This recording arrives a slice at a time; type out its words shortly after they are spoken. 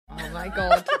my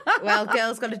God. Well,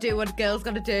 girls got to do what a girl's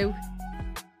got to do.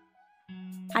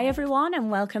 Hi everyone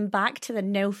and welcome back to the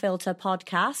No Filter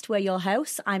podcast. We're your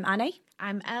hosts. I'm Annie.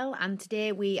 I'm Elle, and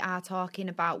today we are talking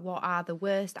about what are the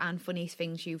worst and funniest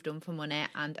things you've done for money.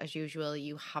 And as usual,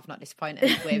 you have not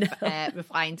disappointed with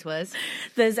replying to us.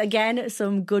 There's again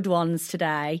some good ones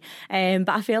today, but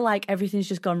I feel like everything's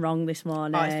just gone wrong this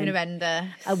morning. Oh, it's been horrendous.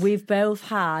 We've both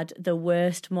had the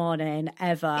worst morning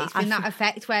ever. It's been that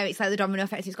effect where it's like the domino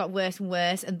effect. It's got worse and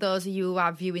worse. And those of you who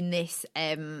are viewing this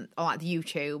on the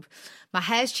YouTube, my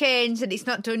hair's changed and it's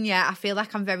not done yet. I feel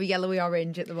like I'm very yellowy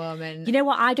orange at the moment. You know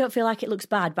what? I don't feel like it looks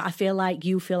bad, but I feel like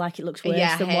you feel like it looks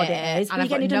worse than what it is. And Are you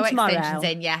getting it done tomorrow? Extensions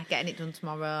in, getting it done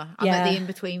tomorrow. I'm at the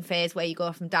in-between phase where you go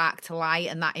from dark to light,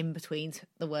 and that in-between's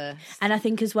the worst. And I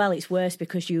think as well it's worse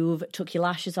because you've took your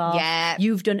lashes off. Yeah.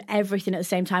 You've done everything at the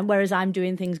same time, whereas I'm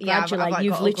doing things gradually. Like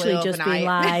you've literally just been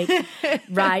like,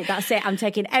 right, that's it. I'm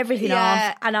taking everything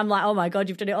off. And I'm like, oh my God,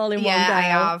 you've done it all in one go. I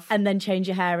have. And then change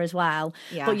your hair as well.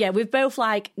 Yeah. But we've both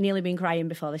like nearly been crying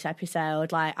before this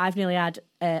episode. Like I've nearly had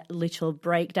a little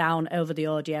breakdown over the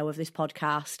audio of this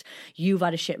podcast. You've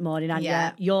had a shit morning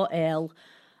and you're ill.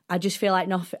 I just feel like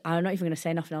I'm not even going to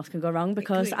say nothing else can go wrong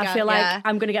because I feel like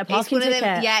I'm going to get a parking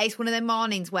ticket. It's one of them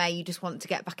mornings where you just want to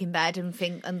get back in bed and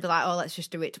think and be like, oh, let's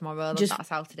just do it tomorrow. That's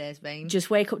how today's been. Just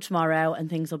wake up tomorrow and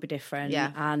things will be different.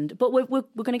 Yeah. But we're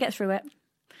going to get through it.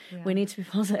 Yeah. We need to be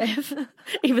positive,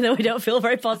 even though we don't feel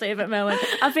very positive at the moment.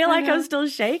 I feel like I'm still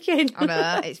shaking. I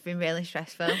know, it's been really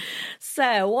stressful.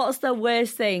 So what's the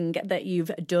worst thing that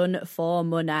you've done for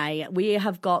money? We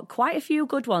have got quite a few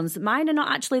good ones. Mine are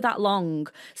not actually that long,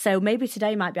 so maybe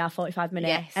today might be our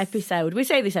 45-minute episode. We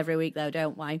say this every week though,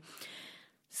 don't we?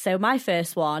 So my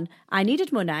first one, I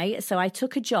needed money, so I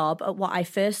took a job at what I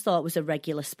first thought was a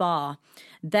regular spa.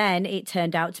 Then it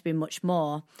turned out to be much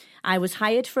more. I was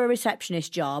hired for a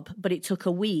receptionist job, but it took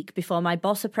a week before my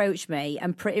boss approached me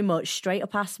and pretty much straight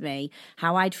up asked me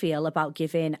how I'd feel about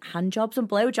giving handjobs and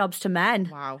blowjobs to men.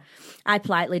 Wow. I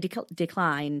politely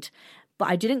declined. But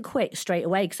I didn't quit straight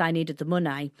away because I needed the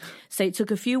money. So it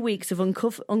took a few weeks of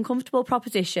uncomfortable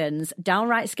propositions,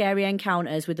 downright scary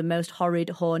encounters with the most horrid,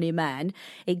 horny men.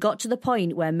 It got to the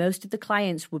point where most of the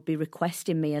clients would be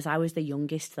requesting me as I was the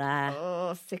youngest there.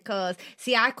 Oh, sickos.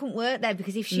 See, I couldn't work there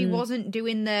because if she wasn't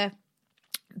doing the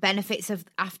benefits of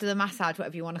after the massage,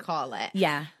 whatever you want to call it.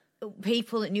 Yeah.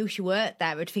 People that knew she worked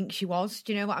there would think she was.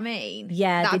 Do you know what I mean?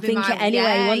 Yeah, they'd think it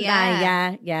anyway, wouldn't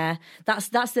they? Yeah.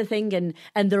 That's the thing,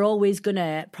 and they're always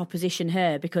gonna proposition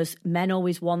her because men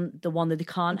always want the one that they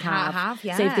can't have.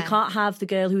 So if they can't have the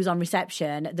girl who's on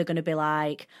reception, they're gonna be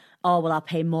like, oh, well, I'll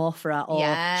pay more for her,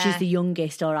 or she's the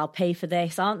youngest, or I'll pay for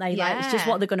this, aren't they? Like it's just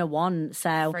what they're gonna want.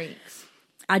 So freaks.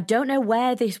 I don't know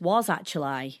where this was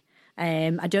actually.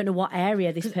 I don't know what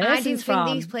area this person's from. I didn't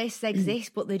think these places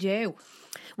exist, but they do.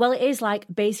 Well, it is like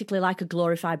basically like a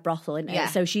glorified brothel, isn't it? Yeah.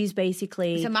 So she's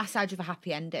basically... It's a massage with a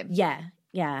happy ending.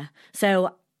 Yeah.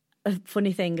 So a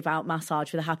funny thing about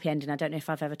massage with a happy ending, I don't know if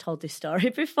I've ever told this story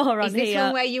before on here. Is this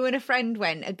one where you and a friend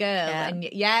went, a girl, and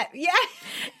yeah.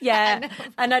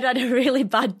 And I'd had a really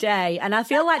bad day. And I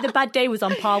feel like the bad day was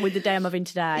on par with the day I'm having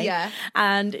today. Yeah.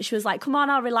 And she was like, come on,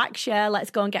 I'll relax you.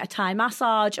 Let's go and get a Thai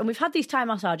massage. And we've had these Thai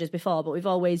massages before, but we've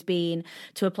always been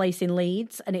to a place in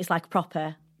Leeds and it's like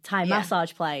proper Thai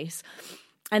massage place.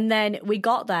 And then we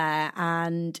got there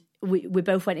and we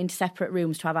both went into separate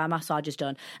rooms to have our massages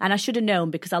done. And I should have known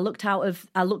because I looked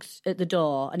at the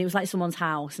door and it was like someone's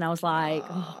house and I was like,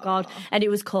 oh God. And it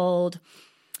was called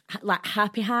like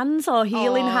Happy Hands or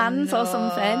Healing Hands or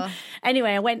something.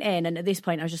 Anyway, I went in and at this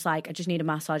point I was just like, I just need a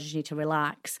massage, I just need to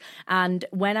relax. And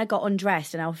when I got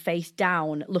undressed and I was face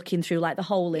down looking through like the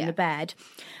hole in the bed,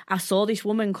 I saw this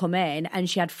woman come in and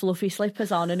she had fluffy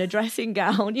slippers on and a dressing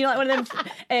gown, you know, like one of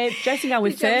them dressing gown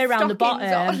with fur around the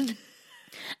bottom.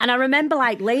 And I remember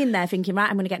like laying there thinking, right,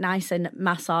 I'm going to get nice and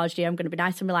massaged here. I'm going to be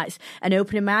nice and relaxed, and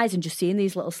opening my eyes and just seeing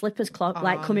these little slippers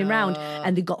coming round,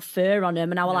 and they got fur on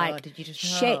them. And I was like,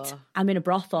 shit, I'm in a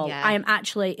brothel. Yeah. I am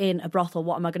actually in a brothel.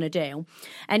 What am I going to do?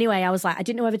 Anyway, I was like, I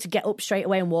didn't know whether to get up straight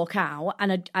away and walk out.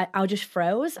 And I just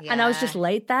froze. Yeah. And I was just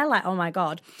laid there like, oh my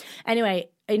God. Anyway,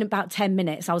 in about 10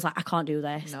 minutes, I was like, I can't do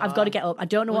this. No. I've got to get up. I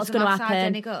don't know what's going to happen. Was the massage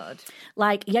any good?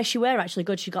 Like, yes, she were actually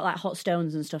good. She got like hot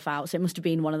stones and stuff out. So it must have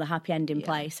been one of the happy ending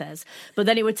places. But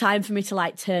then it was time for me to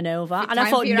like turn over. And I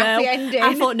thought,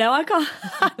 no,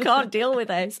 I can't deal with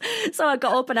this. So I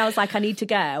got up and I was like, I need to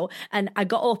go. And I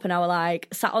got up and I was like,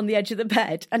 sat on the edge of the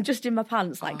bed and just in my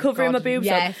pants, like covering my boobs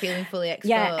up. Yeah, feeling fully exposed.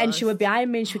 Yeah, and she was behind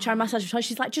me and she would try and massage me.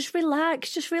 She's like, just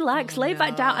relax, lay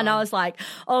back down. And I was like,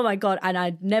 oh my God. And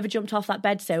I never jumped off that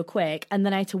bed bed so quick. And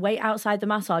then I had to wait outside the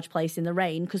massage place in the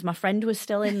rain because my friend was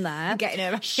still in there. Getting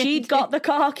her happy She'd got the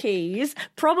car keys,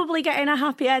 probably getting a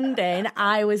happy ending.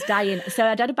 I was dying. So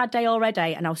I'd had a bad day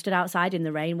already and I was stood outside in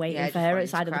the rain waiting for her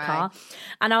outside of the car.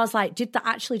 And I was like, did that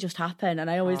actually just happen? And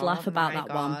I always laugh about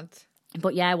that one.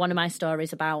 But yeah, one of my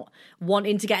stories about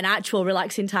wanting to get an actual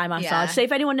relaxing Thai massage. Yeah. So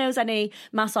if anyone knows any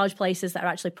massage places that are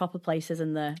actually proper places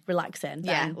and they're relaxing,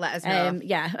 then, let us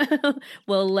know.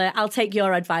 well, I'll take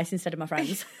your advice instead of my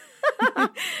friends.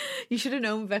 You should have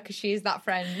known her because she is that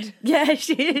friend. Yeah,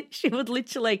 she would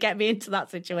literally get me into that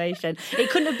situation. It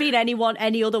couldn't have been any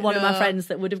other one of my friends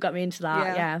that would have got me into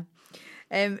that. Yeah.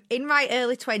 In my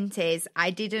early 20s,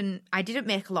 I didn't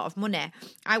make a lot of money.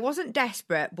 I wasn't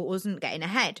desperate, but wasn't getting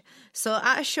ahead. So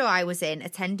at a show I was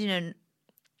attending,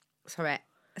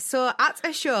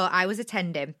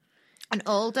 an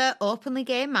older, openly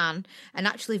gay man, an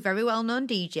actually very well-known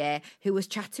DJ who was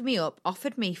chatting me up,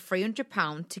 offered me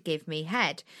 £300 to give me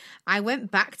head. I went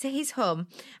back to his home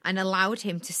and allowed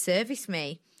him to service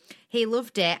me. He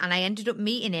loved it, and I ended up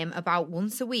meeting him about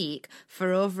once a week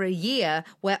for over a year,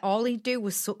 where all he'd do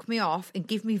was suck me off and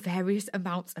give me various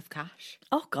amounts of cash.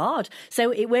 Oh, God.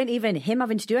 So it weren't even him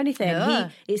having to do anything. No.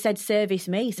 It said service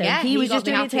me. So Yeah, he was just got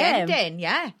the doing it to happy him. ending,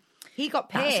 yeah. He got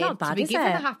paid That's not bad, to be is given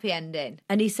it? a happy ending.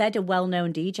 And he said a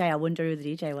well-known DJ. I wonder who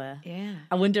the DJ were. Yeah.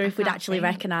 I wonder if we'd can't actually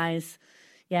think. recognise,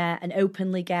 an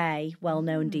openly gay,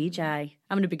 well-known DJ.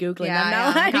 I'm going to be Googling Yeah, them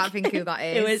now. I can't think who that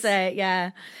is. Who is it?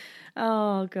 Yeah.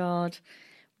 Oh, God.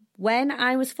 When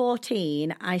I was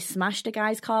 14, I smashed a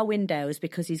guy's car windows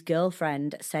because his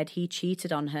girlfriend said he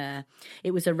cheated on her.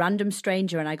 It was a random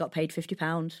stranger and I got paid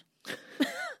 £50.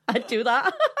 I'd do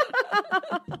that.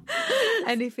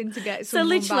 Anything to get So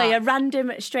someone literally back. a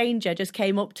random stranger just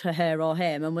came up to her or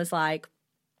him and was like,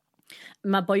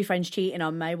 my boyfriend's cheating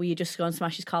on me. Will you just go and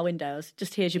smash his car windows?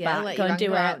 Just here's your back. let Go your and do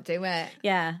anger it. out, do it.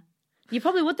 Yeah. You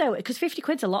probably would though, because 50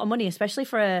 quid's a lot of money, especially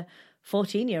for a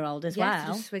 14-year-old as Yeah, to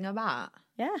well. just swing a bat.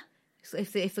 Yeah. So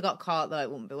if they got caught, though,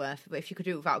 it wouldn't be worth it. But if you could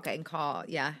do it without getting caught,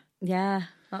 yeah. Yeah,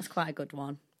 that's quite a good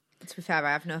one. To be fair,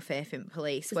 I have no faith in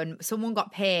police. When someone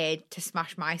got paid to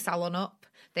smash my salon up,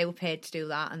 they were paid to do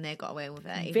that and they got away with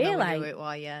it. Even though we knew it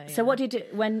was, yeah. So what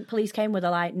when police came, were they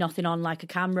like nothing on like a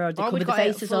camera or they covered we'd the got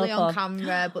faces it fully up? on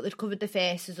camera, but they'd covered the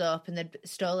faces up and they'd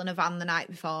stolen a van the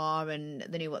night before and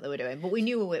they knew what they were doing. But we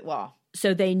knew who it was.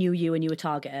 So they knew you and you were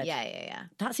targeted? Yeah.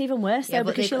 That's even worse though, Yeah,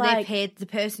 but because they paid the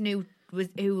person who once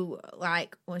you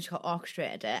got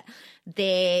orchestrated it,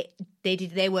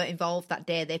 they weren't involved that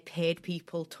day. They paid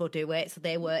people to do it, so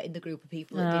they were in the group of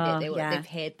people that did it. They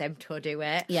paid them to do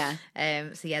it. Yeah.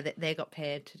 So yeah, they got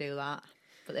paid to do that,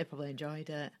 but they probably enjoyed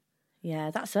it.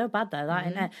 Yeah, that's so bad though, that,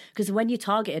 isn't it? Because when you're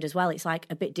targeted as well, it's like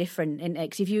a bit different, isn't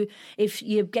it? 'Cause if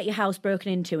you get your house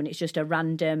broken into and it's just a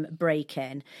random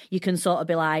break-in, you can sort of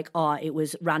be like, oh, it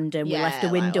was random, we left a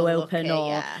window open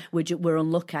or we're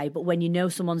unlucky. But when you know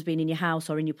someone's been in your house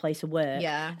or in your place of work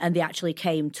and they actually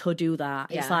came to do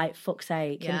that, it's like, fuck's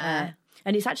sake, isn't it?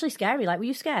 And it's actually scary. Like, were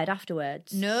you scared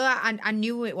afterwards? No, I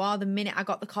knew who it was. The minute I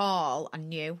got the call, I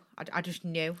knew. I just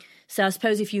knew. So I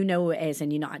suppose if you know who it is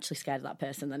and you're not actually scared of that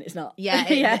person, then it's not. Yeah,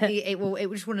 it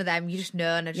was one of them. You just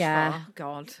know, and I just thought, oh,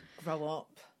 God, grow up.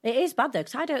 It is bad, though,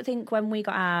 because I don't think when we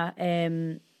got our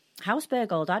house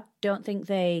burgled, I don't think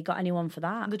they got anyone for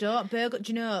that. They don't. Do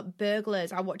you know,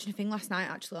 burglars, I was watching a thing last night,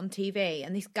 actually, on TV,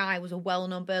 and this guy was a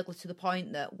well-known burglar to the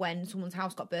point that when someone's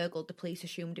house got burgled, the police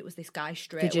assumed it was this guy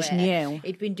straight away. They just knew.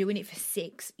 He'd been doing it for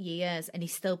 6 years, and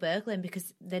he's still burgling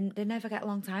because they never get a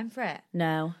long time for it.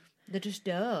 No. They just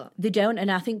don't. They don't, and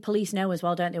I think police know as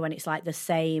well, don't they, when it's like the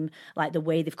same, like the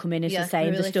way they've come in is the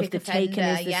same, the stuff they've taken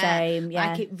is the same.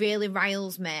 Yeah. Like, it really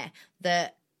riles me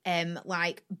that,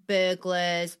 like,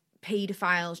 burglars,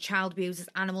 paedophiles, child abusers,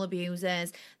 animal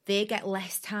abusers, they get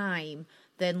less time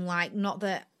than, like, not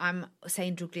that I'm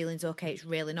saying drug dealing's okay, it's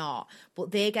really not,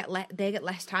 but they get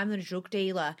less time than a drug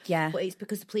dealer. Yeah. But it's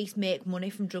because the police make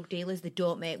money from drug dealers, they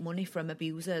don't make money from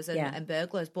abusers and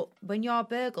burglars. But when you're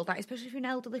burgled, like, especially if you're an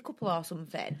elderly couple or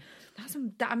something, that's some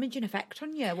damaging effect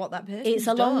on you, what that person's It's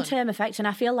a done. long-term effect, and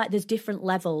I feel like there's different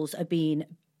levels of being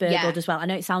burgled as well. I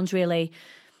know it sounds really,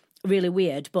 really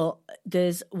weird, but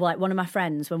there's, like, one of my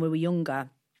friends when we were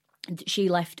younger, she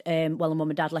left, her mum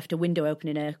and dad left a window open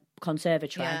in her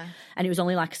conservatory, and it was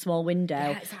only like a small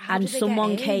window, and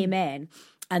someone came in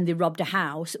and they robbed a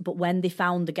house, but when they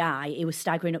found the guy, he was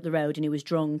staggering up the road and he was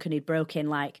drunk and he'd broken,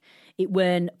 like, it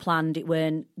weren't planned, it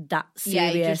weren't that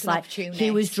serious, like,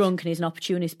 he was drunk and he's an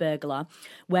opportunist burglar.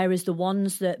 Whereas the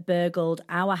ones that burgled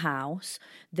our house,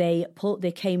 they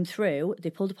came through, they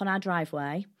pulled up on our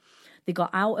driveway, They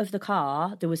got out of the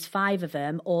car. There was 5 of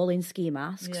them, all in ski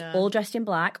masks, Yeah. all dressed in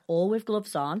black, all with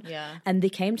gloves on. Yeah. And they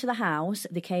came to the house.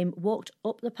 They walked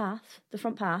up the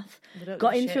front path, don't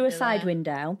got give in a through a shit, do side they?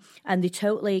 window, and they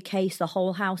totally cased the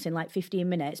whole house in like 15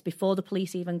 minutes before the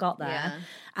police even got there. Yeah.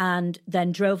 And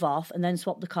then drove off and then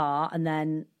swapped the car and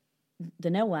then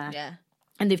they're nowhere. Yeah.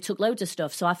 And they've took loads of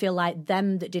stuff. So I feel like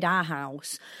them that did our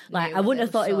house, like Knew I wouldn't it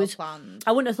have thought it was was so planned.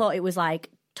 I wouldn't have thought it was like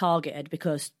targeted,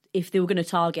 because if they were going to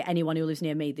target anyone who lives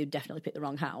near me, they'd definitely pick the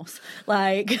wrong house.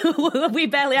 Like, we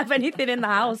barely have anything in the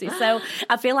house. So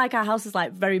I feel like our house is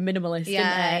like very minimalist,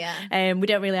 Yeah, isn't it? We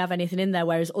don't really have anything in there,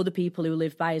 whereas other people who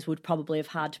live by us would probably have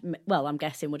had, well, I'm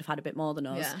guessing would have had a bit more than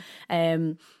us. Yeah.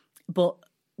 But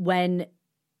when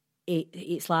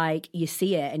it's like you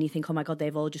see it and you think, oh my God,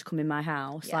 they've all just come in my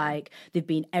house. Yeah. Like they've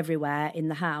been everywhere in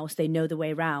the house. They know the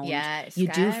way around. Yeah, it's you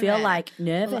do feel scary. like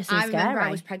nervous and I remember scary.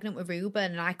 I was pregnant with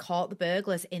Ruben and I caught the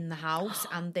burglars in the house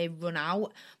and they run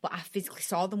out, but I physically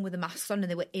saw them with the masks on and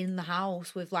they were in the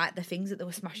house with like the things that they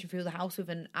were smashing through the house with,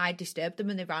 and I disturbed them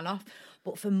and they ran off.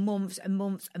 But for months and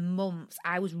months and months,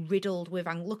 I was riddled with,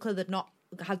 and luckily they'd not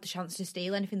had the chance to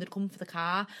steal anything. They'd come for the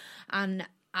car, and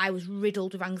I was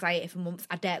riddled with anxiety for months.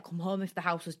 I dared come home if the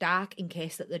house was dark in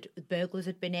case that the burglars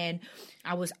had been in.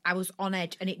 I was on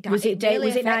edge, and it Was it really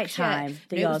was it affects you. nighttime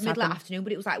that No, it was yours middle of happened? afternoon,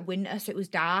 but it was like winter, so it was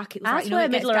dark. It was I like, swear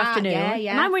it gets middle of dark. afternoon. Yeah,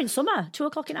 yeah. Mine were in summer,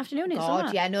 2:00 in the afternoon in God,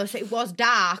 summer. yeah, no, so it was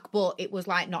dark, but it was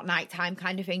like not nighttime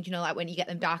kind of thing. Do you know, like when you get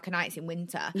them darker nights in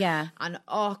winter? Yeah. And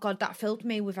oh God, that filled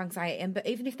me with anxiety. And but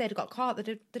even if they'd got caught,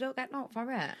 they don't get knocked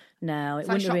for it. No, it like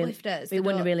wouldn't have really. shoplifters, It they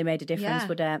wouldn't have don't- really made a difference, Yeah.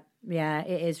 would it? Yeah,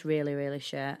 it is really, really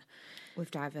shit. We've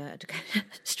diverted.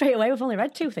 Straight away, we've only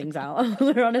read 2 things out.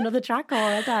 We're on another track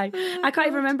already. I can't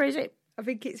even remember. Is it? I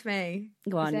think it's me.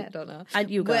 Go on. Is it? I don't know.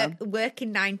 You go.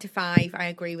 Working 9 to 5. I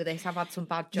agree with this. I've had some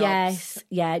bad jobs. Yes,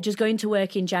 yeah. Just going to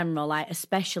work in general, like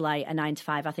especially a 9 to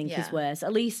 5, I think is Yeah. worse.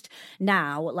 At least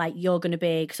now, like you're going to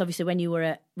be, because obviously when you were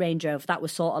at Range Rover, that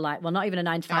was sort of like, well, not even a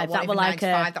 9 to 5. That were like 9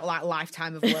 to 5. That were like a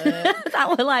lifetime of work.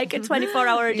 that were like a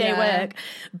 24-hour a day Yeah. work.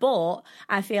 But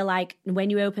I feel like when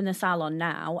you open the salon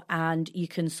now and you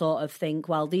can sort of think,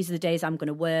 well, these are the days I'm going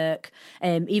to work.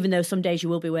 Even though some days you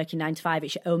will be working 9 to 5,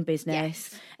 it's your own business.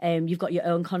 You've got your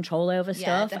own control over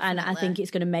Yeah, stuff. And I definitely. think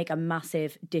it's going to make a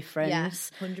massive difference.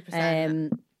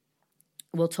 100%.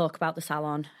 We'll talk about the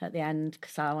salon at the end,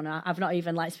 because I've not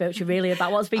even like spoke to you really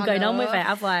about what's been going on with it,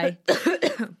 have I?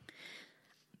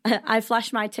 I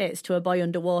flashed my tits to a boy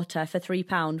underwater for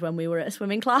 £3 when we were at a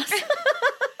swimming class.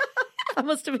 I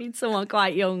must have been someone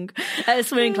quite young at a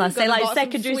swimming class, say Gonna like bought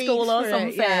some secondary school or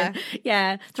sweets for it, something.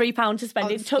 Yeah, £3 to spend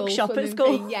On in tuck shop at swimming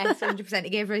school. thing. Yes, 100%. He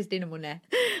gave her his dinner money.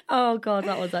 Oh God,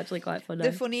 that was actually quite funny.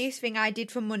 The funniest thing I did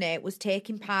for money was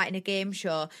taking part in a game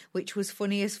show, which was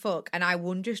funny as fuck, and I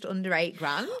won just under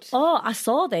 £8,000. Oh, I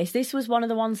saw this. This was one of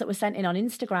the ones that were sent in on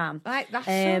Instagram. Like, that's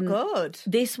so good.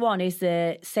 This one is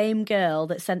the same girl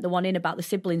that sent the one in about the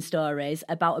sibling stories,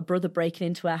 about a brother breaking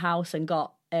into her house and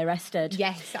got arrested.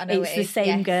 Yes, I know it's it the is,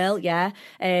 same yes. girl. Yeah.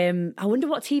 I wonder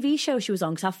what TV show she was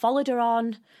on, because I followed her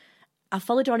on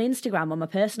Instagram on my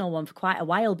personal one for quite a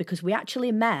while, because we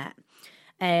actually met.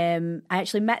 I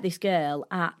actually met this girl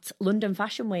at London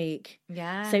Fashion Week.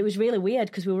 Yeah. So it was really weird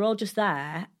because we were all just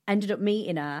there, ended up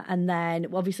meeting her, and then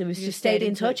obviously we just stayed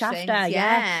in touch after. since,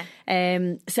 Yeah.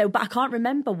 But I can't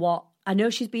remember what. I know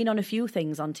she's been on a few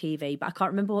things on TV, but I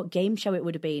can't remember what game show it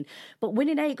would have been. But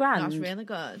winning £8,000, That's really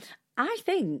good. I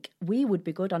think we would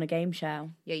be good on a game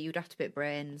show. Yeah, you'd have to bit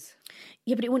brains.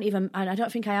 Yeah, but it wouldn't even. I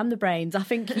don't think I am the brains. I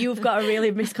think you've got a really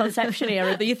misconception here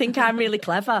that you think I'm really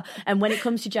clever. And when it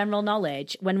comes to general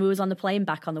knowledge, when we was on the plane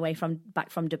back on the way back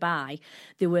from Dubai,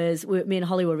 me and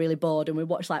Holly were really bored, and we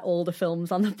watched like all the films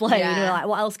on the plane. Yeah. We were like,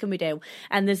 what else can we do?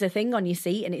 And there's a thing on your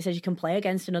seat, and it says you can play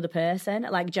against another person,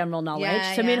 like general knowledge.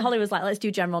 Yeah, so me and yeah. Holly was like, let's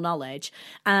do general knowledge,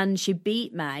 and she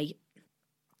beat me.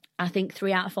 I think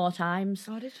 3 out of 4 times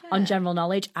Oh, did she? on general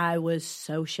knowledge. I was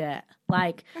so shit,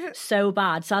 like so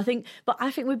bad. So I think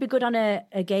we'd be good on a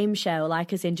game show,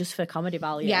 like as in just for comedy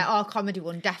value. Yeah, or comedy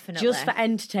one, definitely. Just for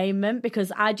entertainment,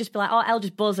 because I'd just be like, oh, I'll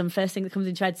just buzz and first thing that comes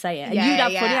into your head, say it. And you'd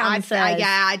have funny answers.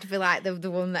 I'd feel like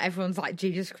the one that everyone's like,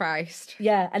 Jesus Christ.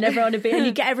 Yeah, and everyone would be, and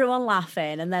you get everyone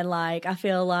laughing, and then like, I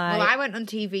feel like. Well, I went on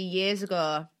TV years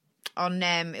ago on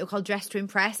it was called Dress to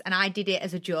Impress, and I did it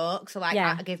as a joke. So like,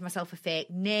 Yeah. I gave myself a fake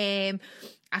name.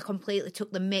 I completely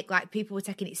took the mick. Like, people were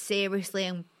taking it seriously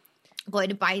and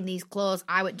going and buying these clothes.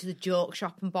 I went to the joke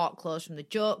shop and bought clothes from the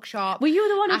joke shop. Were you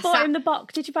the one who I bought sat- him the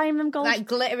box? Did you buy him them gold? like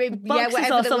glittery, yeah, boxes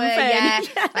whatever or they were, something?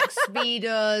 yeah, like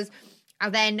Speedos. I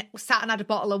then sat and had a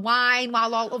bottle of wine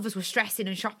while all others were stressing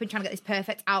and shopping, trying to get this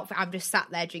perfect outfit. I'm just sat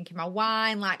there drinking my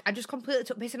wine. Like, I just completely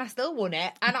took piss and I still won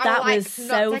it. And I That was was like,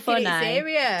 so not taking funny. it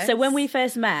serious. So when we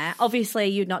first met, obviously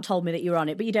you'd not told me that you were on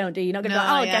it, but you don't do. You're not going to No,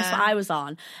 go, oh, yeah. guess what I was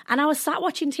on? And I was sat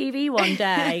watching TV one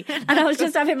day and I was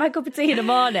just having my cup of tea in the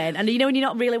morning. And you know when you're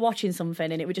not really watching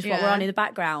something and it was just what we're Yeah. on in the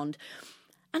background.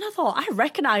 And I thought, I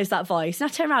recognise that voice. And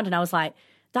I turned around and I was like,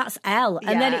 that's Elle.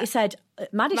 And then Yeah. it said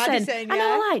Madison. And I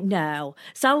yeah. was like, no.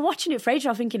 So I'm watching it for ages.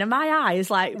 I'm thinking, are my eyes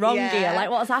like wrong Yeah. here?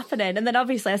 Like, what's happening? And then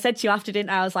obviously I said to you after,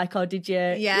 didn't I? I was like, oh, did you?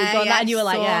 Yeah, you go on that? And you were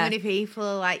like, so yeah. many people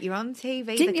are like, you're on TV.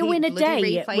 Didn't They you keep win a bloody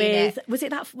date replaying with? it. Was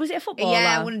it a footballer?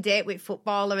 Yeah, I won a date with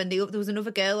footballer, and there was another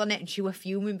girl on it, and she was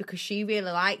fuming because she really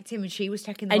liked him, and she was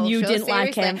taking the And whole you show didn't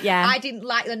like seriously. him, yeah. I didn't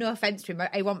like. No offense to him,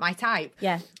 I want my type.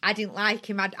 Yeah. I didn't like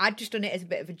him. I'd just done it as a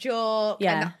bit of a joke.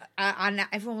 Yeah. and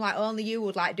everyone was like, only you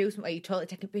would like do something where you totally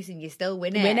take a piss and you still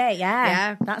win it. Win it, yeah.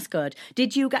 Yeah. That's good.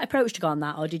 Did you get approached to go on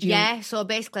that, or did you? Yeah, so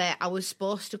basically I was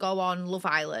supposed to go on Love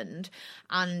Island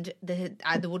and they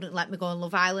wouldn't let me go on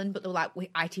Love Island, but they were like,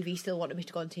 ITV still wanted me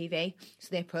to go on TV. So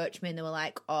they approached me and they were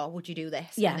like, oh, would you do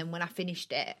this? Yeah. And then when I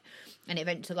finished it and it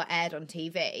eventually got aired on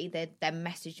TV, they then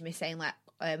messaged me saying like,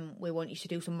 we want you to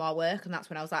do some more work. And that's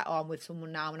when I was like, oh, I'm with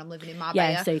someone now and I'm living in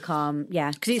Marbella. Yeah, so you can't. Yeah,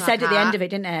 because it So said I at the end can't. of it,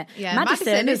 didn't it? Yeah,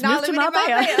 Madison has now moved to living in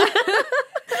Marbella.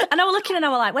 And I was looking and I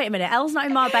was like, wait a minute, Elle's not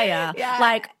in Marbella. Yeah.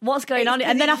 Like, what's going on?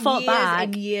 And then I thought back.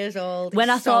 And years old. When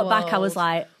I It's so thought back, I was old.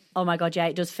 like, oh my God, yeah,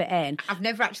 it does fit in. I've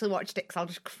never actually watched it because I'll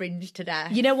just cringe to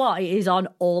death. You know what? It is on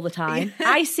all the time.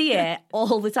 I see it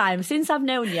all the time. Since I've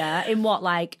known you, in what,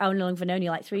 like, how long have I known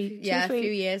you? Like three? a few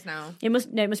years now. It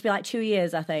must be like 2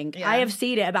 years, I think. Yeah. I have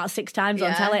seen it about 6 times on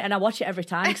Yeah. telly and I watch it every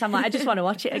time because I'm like, I just want to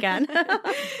watch it again.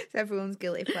 It's everyone's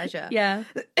guilty pleasure. Yeah.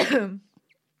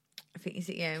 I think, is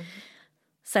it you?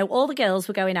 So all the girls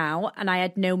were going out and I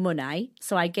had no money.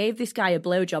 So I gave this guy a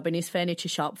blowjob in his furniture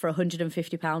shop for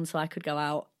 £150 so I could go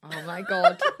out. Oh my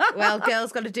God. Well,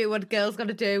 girls got to do what girls got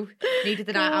to do. Needed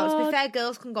the night out. To be fair,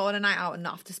 girls can go on a night out and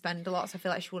not have to spend a lot, so I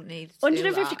feel like she wouldn't need to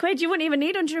 150 quid? You wouldn't even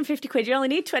need 150 quid. You only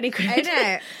need 20 quid. Ain't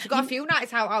it? She's got a few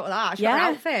nights out of that. She's got Yeah.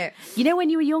 an outfit. You know, when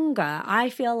you were younger, I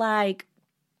feel like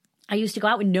I used to go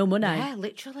out with no money. Yeah,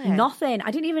 literally. Nothing.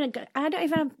 I don't even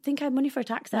think I had money for a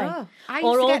taxi. No.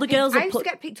 Or all the girls I used to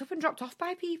get picked up and dropped off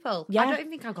by people. Yeah. I don't even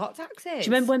think I got taxis. Do you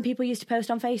remember when people used to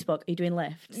post on Facebook, are you doing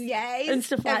lifts? Yes. And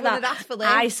stuff like Everyone that. would ask for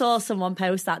lifts. I saw someone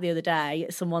post that the other day.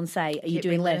 Someone say, are you It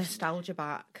doing brings the lifts? nostalgia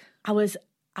back. I was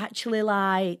actually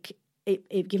like,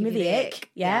 it gave me you the the ick. ick,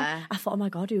 Yeah. yeah. I thought, oh my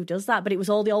God, who does that? But it was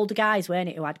all the older guys, weren't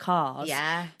it, who had cars?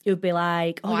 Yeah. Who would be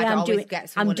like, oh I'd yeah, always get I'm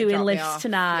someone to doing drop me lifts off.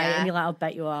 tonight. Yeah. And you're like, I'll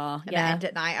bet you are. And yeah. at end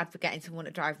at night, I'd be getting someone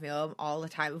to drive me home all the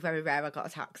time. It was very rare I got a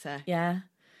taxi. Yeah.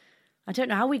 I don't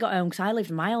know how we got home because I lived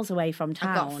miles away from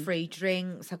town. I got free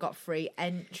drinks. I got free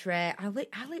entry. I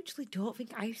literally don't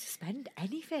think I used to spend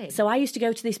anything. So I used to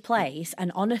go to this place,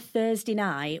 and on a Thursday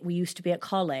night, we used to be at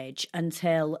college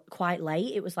until quite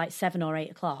late. It was like 7 or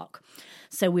 8 o'clock.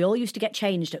 So we all used to get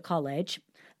changed at college.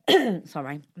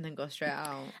 Sorry. And then go straight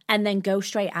out. And then go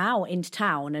straight out into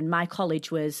town. And my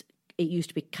college it used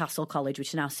to be Castle College, which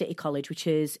is now City College, which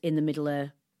is in the middle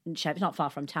of Shep. It's not far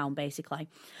from town, basically.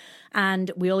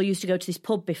 And we all used to go to this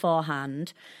pub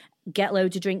beforehand, get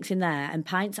loads of drinks in there, and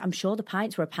pints. I'm sure the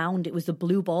pints were £1. It was the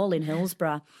Blue Ball in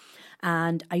Hillsborough.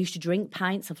 And I used to drink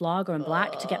pints of lager and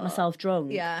black to get myself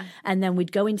drunk. Yeah. And then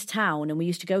we'd go into town and we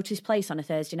used to go to this place on a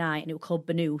Thursday night and it was called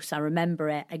Banoose. I remember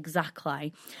it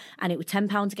exactly. And it was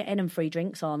 £10 to get in and free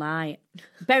drinks all night.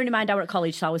 Bearing in mind I were at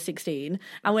college, so I was 16.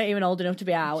 I weren't even old enough to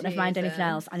be out, never mind anything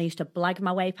else. And I used to blag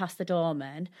my way past the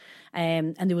doorman.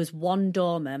 And there was one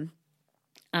doorman.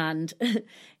 And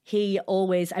everyone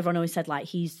always said, like,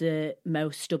 he's the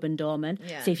most stubborn doorman.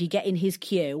 Yeah. So if you get in his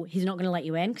queue, he's not going to let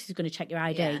you in because he's going to check your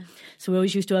ID. Yeah. So we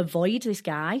always used to avoid this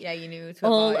guy. Yeah, you knew to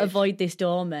avoid this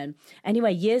doorman.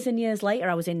 Anyway, years and years later,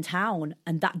 I was in town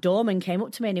and that doorman came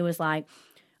up to me and he was like,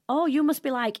 oh, you must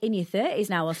be like in your 30s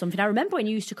now or something. I remember when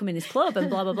you used to come in this club and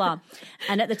blah, blah, blah.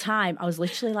 And at the time, I was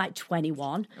literally like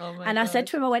 21. Oh my and I said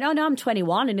to him, I went, oh, no, I'm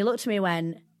 21. And he looked at me and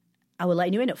went, I was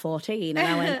letting you in at 14. And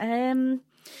I went,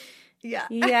 Yeah.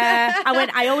 yeah.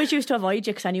 I always used to avoid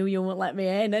you because I knew you wouldn't let me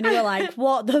in. And you were like,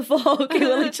 what the fuck? You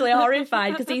were literally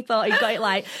horrified because he thought he got it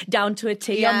like down to a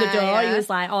T on the door. Yeah. He was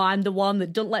like, oh, I'm the one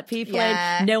that don't let people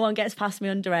Yeah. in. No one gets past me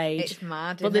underage. It's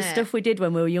mad, But the isn't it? stuff we did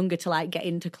when we were younger to like get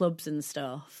into clubs and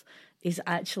stuff is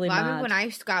actually Well, I mad. remember when I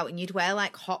used to go out and you'd wear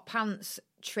like hot pants,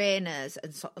 trainers,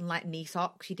 and like knee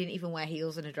socks. You didn't even wear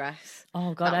heels and a dress.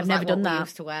 Oh God, That I've was, never like, done what we that.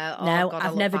 used to wear. Oh, No, God, I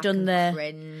I've look never back done and the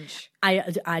cringe.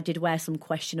 I did wear some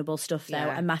questionable stuff though,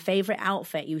 Yeah. and my favourite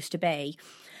outfit used to be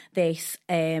this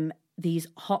these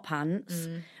hot pants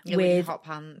with with hot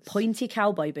pants. pointy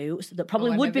cowboy boots that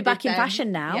probably I would be never back did in them.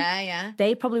 fashion now. Yeah.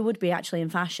 They probably would be actually in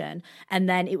fashion. And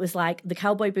then it was like the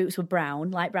cowboy boots were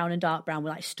brown, light brown and dark brown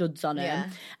with like studs on them. Yeah.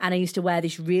 And I used to wear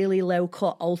this really low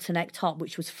cut alter neck top,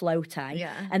 which was floaty.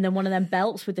 Yeah. And then one of them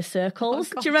belts with the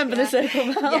circles. Oh, Do you remember the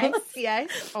circle belts?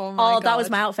 Yes. Oh, my God. That was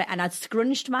my outfit. And I'd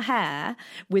scrunched my hair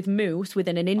with mousse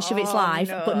within an inch of its life,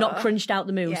 but not crunched out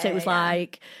the mousse. So it was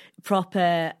like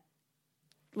proper...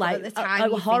 Like at the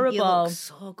time, you horrible. think you look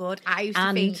so good. I used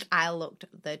to think I looked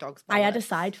the dog's bollocks. I had a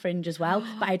side fringe as well,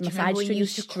 but I had my side when you fringe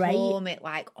used to straight. comb it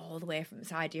like all the way from the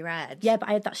side of your head. Yeah, but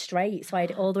I had that straight, so I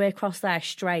had it all the way across there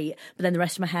straight. But then the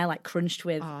rest of my hair like crunched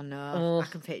with. Oh no, I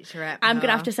can picture it. I'm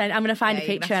gonna have to send. I'm gonna find a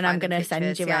picture and I'm gonna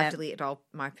send you it. I've deleted all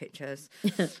my pictures.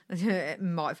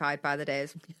 Mortified by the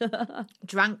days.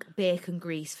 Drank bacon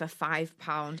grease for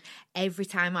 £5. Every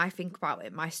time I think about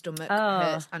it, my stomach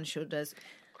hurts and shudders.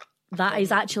 That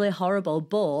is actually horrible,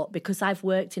 but because I've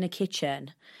worked in a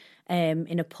kitchen,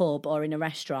 in a pub or in a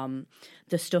restaurant,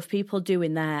 the stuff people do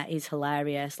in there is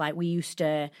hilarious. Like we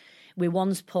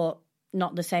once put,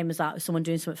 not the same as that, someone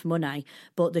doing something for money,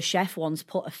 but the chef once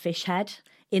put a fish head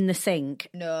in the sink.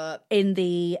 No. In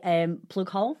the plug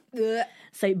hole. Ugh.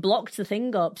 So it blocked the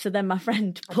thing up. So then my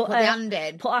friend put her hand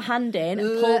in,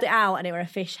 and pulled it out, and it were a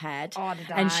fish head. Oh,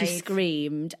 and she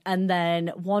screamed. And then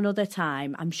one other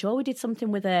time, I'm sure we did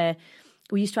something with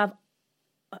we used to have,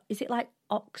 is it like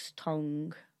ox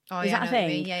tongue? Oh, is that a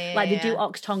thing? Yeah, like they do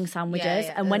ox tongue sandwiches,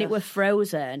 and when it were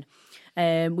frozen,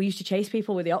 we used to chase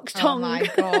people with the ox tongue. Oh my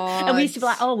God. And we used to be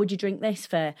like, oh, would you drink this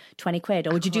for 20 quid?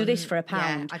 Or would you do this for £1?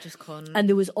 Yeah, I just couldn't. And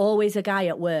there was always a guy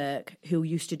at work who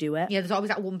used to do it. Yeah, there's always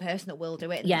that one person that will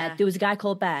do it. Yeah, there was a guy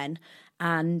called Ben,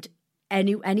 and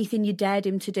anything you dared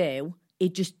him to do,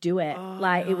 he'd just do it.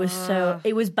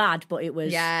 It was bad, but it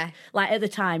was like at the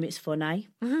time it's funny.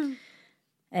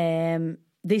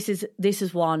 This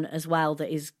is one as well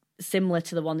that is similar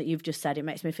to the one that you've just said. It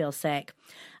makes me feel sick.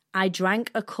 I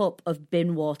drank a cup of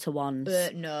bin water once.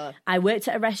 No. I worked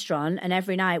at a restaurant, and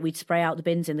every night we'd spray out the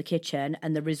bins in the kitchen,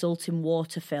 and the resulting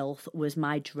water filth was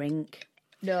my drink.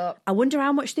 No. I wonder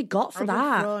how much they got for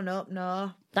that. Grown up,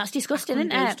 no. That's disgusting, isn't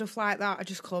do it? Stuff like that, I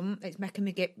just couldn't. It's making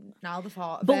me get now the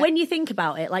thought of But it. when you think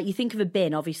about it, like you think of a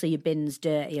bin, obviously your bin's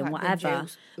dirty and Like bin whatever.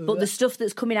 juice. But the stuff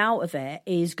that's coming out of it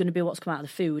is going to be what's come out of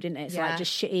the food, isn't it? It's Yeah. like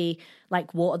just shitty,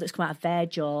 like water that's come out of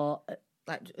veg or.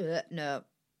 Like, no.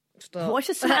 What if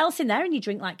there's something else in there and you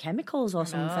drink like chemicals or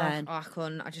something? I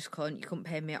couldn't. I just couldn't. You couldn't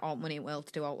pay me all money in the world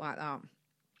to do all like that.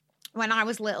 When I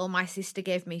was little, my sister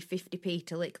gave me 50p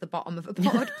to lick the bottom of a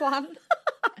potted plant.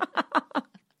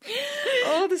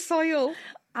 Oh, the soil.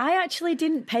 I actually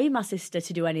didn't pay my sister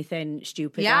to do anything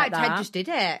stupid Yeah, like that. Ted just did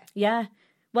it. Yeah.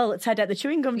 Well, Ted had the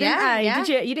chewing gum, didn't I? Yeah. Did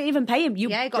you? You didn't even pay him. You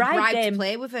Yeah, he got bribed bribed him. to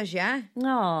play with us, yeah.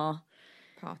 Aw.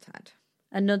 Poor Ted.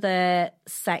 Another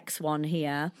sex one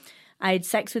here. I had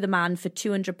sex with a man for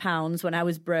 £200 when I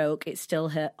was broke. It still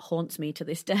haunts me to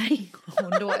this day. I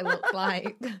wonder what it looks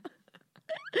like.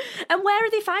 And where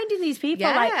are they finding these people?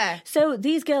 Yeah. Like, so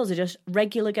these girls are just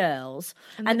regular girls,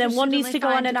 and they then just one needs to suddenly go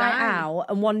on find a a night guy. out,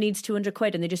 and one needs 200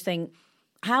 quid, and they just think,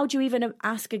 how do you even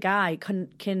ask a guy, can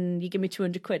you give me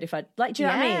 200 quid if I, like, do you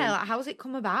know what I mean? Like, how's it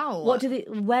come about?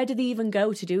 Where do they even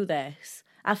go to do this?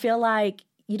 I feel like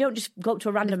you don't just go up to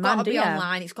a random It's got man, to do be you?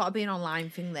 online. It's got to be an online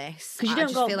thing, this. Because you I don't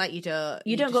just go, feel like you don't.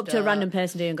 You don't just go up to a random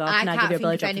person, do you, and go, I can I can't give you a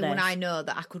think of blowjob for anyone this? I know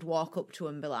that I could walk up to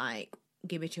and be like,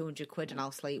 give me 200 quid and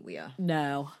I'll sleep with you.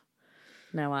 No,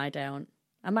 I don't.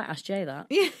 I might ask Jay that.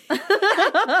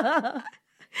 Yeah,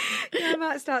 I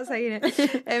might start saying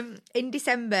it. In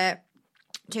December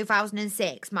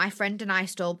 2006, my friend and I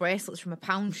stole bracelets from a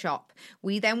pound shop.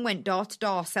 We then went door to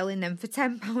door selling them for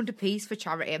 £10 a piece for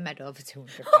charity and made over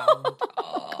 £200.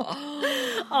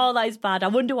 Oh, that is bad. I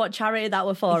wonder what charity that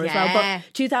were for as well. Yeah.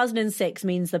 But 2006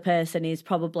 means the person is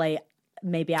probably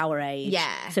maybe our age.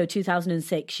 Yeah. So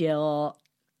 2006, you're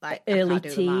Like I early can't do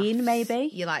the teen, maths. maybe.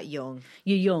 You're like young.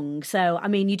 You're young. So, I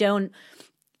mean, you don't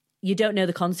know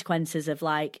the consequences of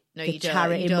like No, the you don't.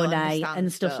 charity You don't money understand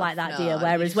and stuff stuff. like that, do No, you? you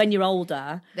Whereas just- when you're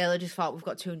older, They'll have just thought we've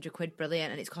got 200 quid,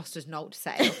 brilliant, and it's cost us naught to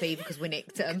set it up because we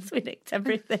nicked them. we nicked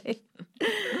everything.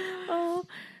 Oh.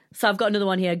 So I've got another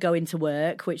one here, going to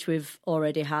work, which we've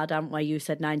already had, haven't we? You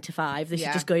said 9 to 5. This is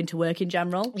Yeah. just going to work in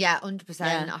general. Yeah, 100%.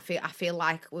 Yeah. I feel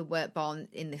like we weren't born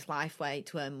in this life way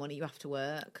to earn money. You have to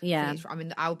work. Yeah. I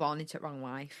mean, I was born into the wrong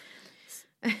life.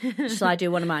 Shall I do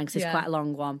one of mine? Because it's Yeah. quite a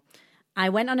long one. I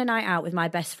went on a night out with my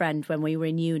best friend when we were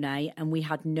in uni and we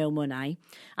had no money.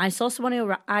 I saw someone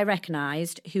who I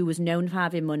recognised who was known for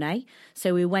having money,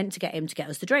 so we went to get him to get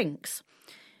us the drinks.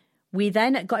 We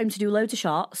then got him to do loads of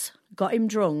shots, got him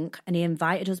drunk, and he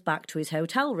invited us back to his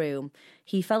hotel room.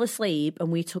 He fell asleep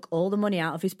and we took all the money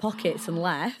out of his pockets and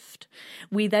left.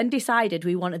 We then decided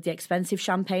we wanted the expensive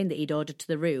champagne that he'd ordered to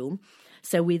the room.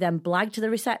 So we then blagged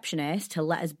the receptionist to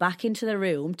let us back into the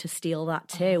room to steal that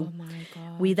too. Oh my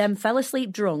God. We then fell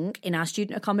asleep drunk in our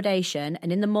student accommodation,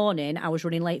 and in the morning I was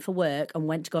running late for work and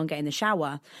went to go and get in the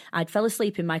shower. I'd fell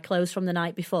asleep in my clothes from the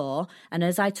night before, and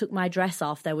as I took my dress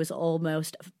off, there was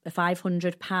almost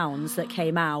 £500 that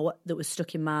came out that was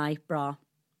stuck in my bra.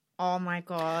 Oh my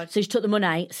God. So she took the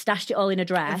money, stashed it all in a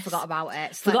dress. I forgot about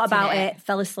it. Forgot about it,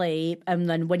 fell asleep, and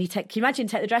then when can you imagine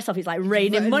take the dress off? It's like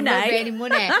raining money. Raining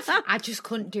money. I just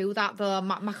couldn't do that though.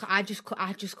 I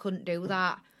just couldn't do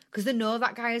that because they know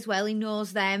that guy as well. He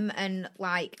knows them, and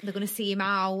like they're going to see him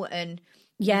out. And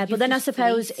yeah, but then I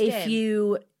suppose if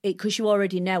him. because you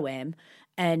already know him,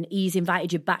 and he's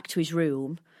invited you back to his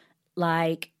room,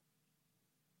 like,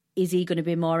 is he going to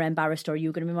be more embarrassed, or are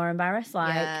you going to be more embarrassed?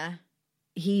 Like. Yeah.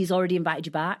 He's already invited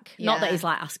you back. Yeah. Not that he's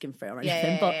like asking for it or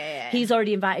anything, but he's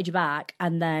already invited you back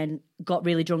and then got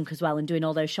really drunk as well and doing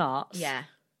all those shots. Yeah.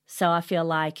 So I feel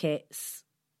like they'd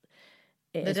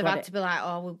have had to be like,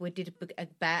 oh, we did a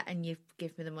bet and you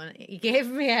give me the money. You gave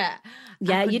me it.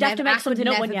 Yeah, you'd have to make something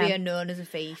up, wouldn't you? I could never be known as a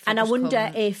thief. And I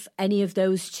wonder if any of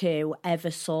those two ever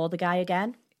saw the guy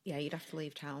again. Yeah, you'd have to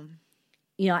leave town.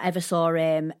 You know, ever saw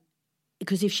him.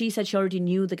 Because if she said she already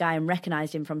knew the guy and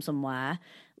recognised him from somewhere,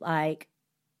 like...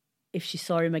 If she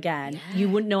saw him again, you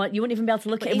wouldn't know it. You wouldn't even be able to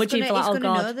look at him. Would you? Like, oh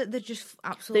God, know that they just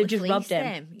absolutely just robbed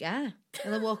him. Yeah,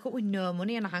 and they woke up with no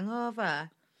money and a hangover,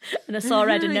 and a sore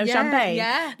head and no champagne.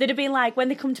 Yeah, they'd have been like, when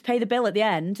they come to pay the bill at the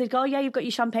end, they'd go, "Oh yeah, you've got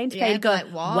your champagne to pay." Yeah, They'd go, like,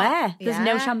 what? Where? There's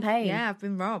no champagne. Yeah, I've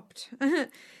been robbed.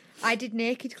 I did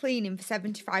naked cleaning for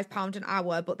 £75 an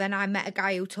hour, but then I met a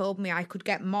guy who told me I could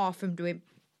get more from doing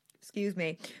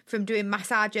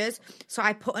massages. So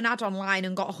I put an ad online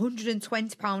and got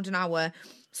 £120 an hour.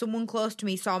 Someone close to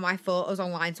me saw my photos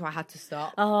online, so I had to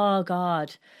stop. Oh,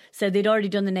 God. So they'd already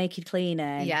done the naked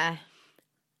cleaning. Yeah.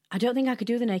 I don't think I could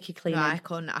do the naked cleaning. No, I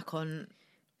couldn't.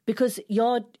 Because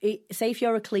say if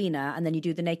you're a cleaner and then you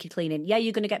do the naked cleaning, yeah,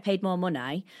 you're going to get paid more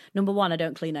money. Number one, I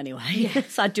don't clean anyway.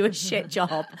 So I do a shit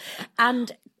job.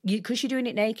 And because you're doing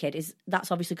it naked,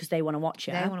 that's obviously because they want to watch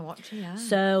you. They want to watch you, yeah.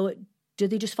 So do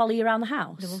they just follow you around the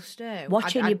house? They must do.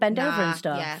 Watching you bend over and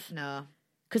stuff? Yeah, no.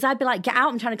 Because I'd be like, get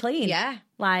out, I'm trying to clean. Yeah.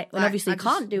 Like, well, obviously you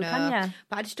can't do, can you?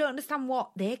 But I just don't understand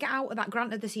what they get out of that.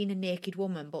 Granted, they're seeing a naked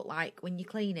woman, but like when you're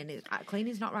cleaning,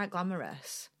 cleaning's not right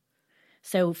glamorous.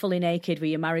 So fully naked with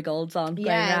your marigolds on, going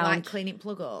yeah, around. like cleaning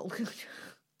plug all.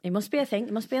 It must be a thing.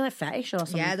 It must be like a fetish or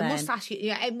something. Yeah, they must ask you.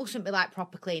 Yeah, it mustn't be like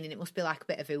proper cleaning. It must be like a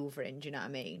bit of hoovering. Do you know what I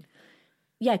mean?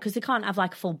 Yeah, because they can't have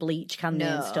like a full bleach, can they,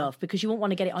 and stuff? Because you won't want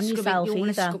to get it on yourself you either.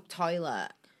 Want a scrub toilet.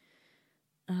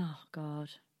 Oh God,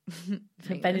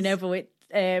 bending over with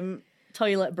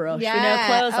toilet brush with no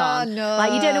clothes on. No.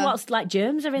 Like you don't know what's like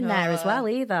germs are in there as well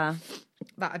either.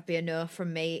 That'd be a no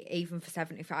from me, even for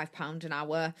 £75 an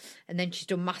hour. And then she's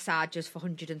done massages for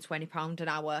 £120 an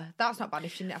hour. That's not bad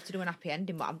if she didn't have to do an happy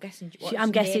ending, but I'm guessing she did. Yeah.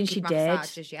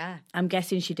 I'm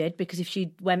guessing she did, because if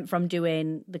she went from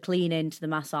doing the cleaning to the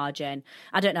massaging,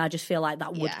 I don't know, I just feel like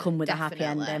that would come with definitely. a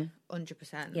happy ending.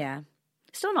 100%. Yeah.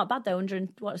 Still not bad though,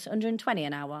 120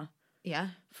 an hour? Yeah.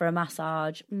 For a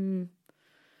massage. I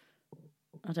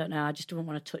don't know, I just don't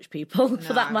want to touch people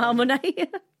for that amount of money.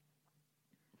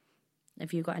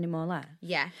 Have you got any more left?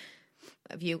 Yeah.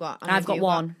 Have you got? I've got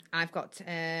one. I've got 3.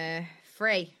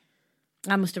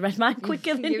 I must have read mine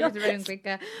quicker than yours. You read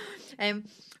quicker.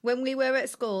 When we were at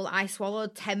school, I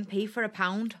swallowed 10p for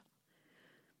 £1.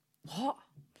 What?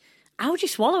 How would you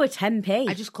swallow a 10p?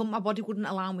 I just couldn't. My body wouldn't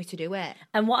allow me to do it.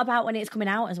 And what about when it's coming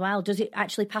out as well? Does it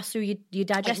actually pass through your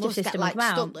digestive system like, as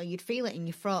well? Stuck, you'd feel it in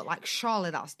your throat. Like, surely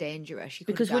that's dangerous.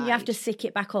 Because wouldn't you have to sick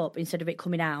it back up instead of it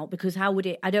coming out? Because how would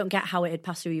it? I don't get how it'd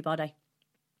pass through your body.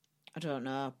 I don't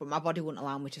know, but my body wouldn't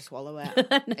allow me to swallow it.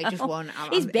 No. It just won't.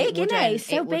 It's big, isn't it? It's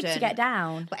so big to get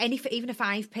down. But even a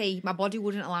 5p, my body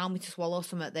wouldn't allow me to swallow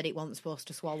something that it wasn't supposed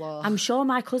to swallow. I'm sure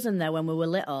my cousin, though, when we were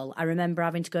little, I remember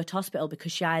having to go to hospital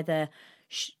because she either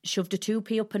shoved a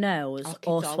 2p up her nose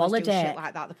or swallowed it. Shit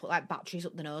like that. They put like batteries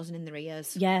up the nose and in their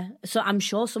ears. Yeah, so I'm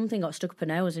sure something got stuck up her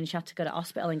nose and she had to go to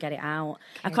hospital and get it out.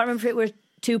 Okay. I can't remember if it was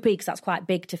 2p because that's quite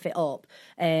big to fit up.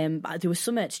 But there was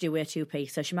something to do with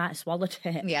 2p, so she might have swallowed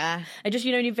it. Yeah. I just,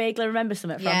 you vaguely remember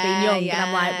something from being young, and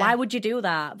I'm like, why would you do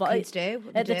that? But kids do.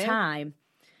 At the time.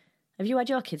 Have you had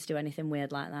your kids do anything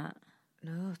weird like that?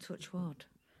 No, touch wood.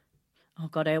 Oh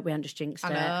God, I hope we haven't just jinxed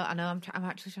it. I know. I'm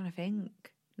actually trying to think.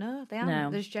 No, they aren't.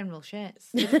 No. There's general shits.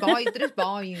 They're just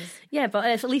boys. Yeah, but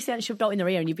at least they haven't shoved out in their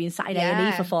ear and you've been sat in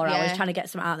A&E for 4 hours trying to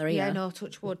get some out of their ear. Yeah, no,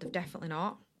 touch wood, they've definitely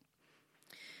not.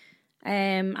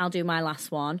 I'll do my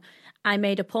last one. I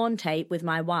made a porn tape with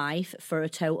my wife for a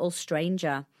total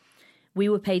stranger. We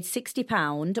were paid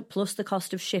 £60 plus the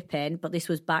cost of shipping, but this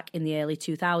was back in the early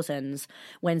 2000s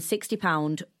when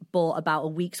 £60 bought about a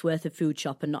week's worth of food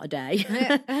shop and not a day.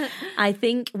 I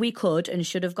think we could and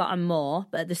should have gotten more,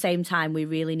 but at the same time, we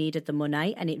really needed the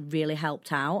money and it really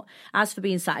helped out. As for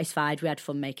being satisfied, we had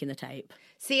fun making the tape.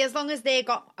 See, as long as they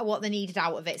got what they needed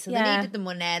out of it. So Yeah. they needed the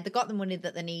money, they got the money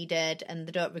that they needed, and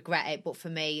they don't regret it. But for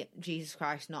me, Jesus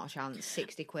Christ, not a chance.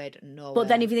 60 quid, no But way.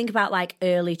 then if you think about like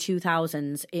early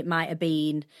 2000s, it might have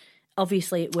been,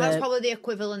 obviously it That's were, probably the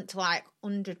equivalent to like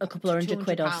 100, A couple of to £100 or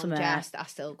 £200 something. Yes, I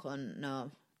still couldn't,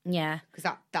 no. yeah,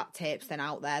 Because that tape's then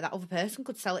out there. That other person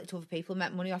could sell it to other people and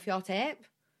make money off your tape.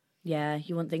 yeah,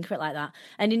 you wouldn't think of it like that.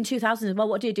 And in 2000s, well,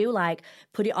 what do you do? Like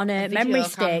put it on a video memory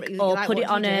camera, stick or like, put what it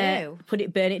do on you do?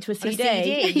 burn it to a CD.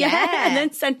 CD, yeah. And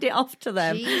then send it off to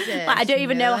them. Jesus, Like I don't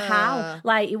even know no. how.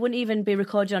 Like it wouldn't even be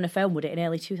recorded on a phone, would it, in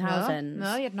early 2000s?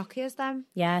 No, you had Nokias then.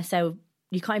 Yeah, so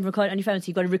you can't even record it on your phone, so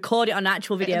you've got to record it on an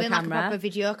actual video It'd been camera. like a proper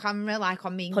video camera, like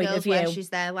on Mean Point of Girls, where view. she's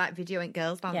there like videoing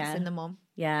girls dancing Yeah. the mum.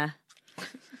 Yeah.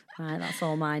 Right, that's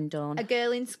all mine done. A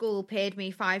girl in school paid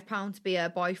me £5 to be her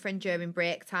boyfriend during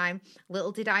break time.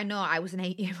 Little did I know I was an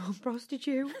 8-year-old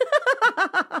prostitute.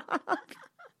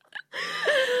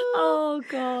 Oh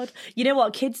God! You know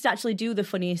what? Kids actually do the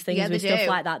funniest things Yeah, with they stuff do.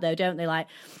 like that, though, don't they? Like,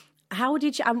 how much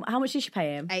did she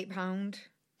pay him? £8.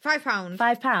 £5.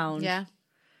 £5. Yeah.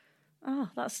 Oh,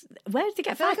 that's where did they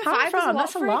get I feel like £5 a five is from? a lot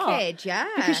That's a for lot. a kid, yeah.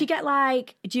 Because you get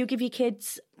like, do you give your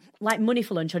kids like money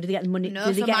for lunch, or do they get money? No,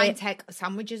 do they so get mine it? take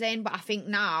sandwiches in, but I think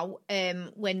now,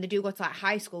 when they do go to like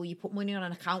high school, you put money on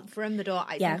an account for them. They don't,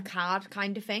 it's Yeah. a card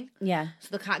kind of thing. Yeah, So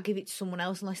they can't give it to someone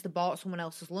else unless they bought someone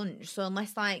else's lunch. So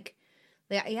unless like,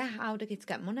 how do kids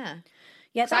get money?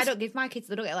 yeah. Because I That's, don't give my kids,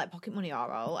 they don't get like pocket money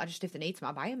or all. I just, if they need some,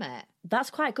 I buy them it. that's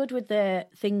quite good with the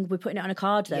thing we're putting it on a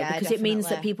card though, because it means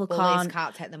that people Bullies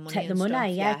can't. take the money. take the and money,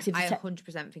 stuff. yeah, 'cause if I you ta-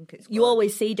 100% think it's. You good.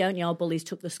 always see, don't you? Our bullies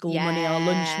took the school money or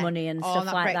lunch money and stuff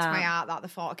that like breaks that. my heart that the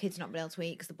thought of kids not being able to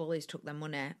eat because the bullies took their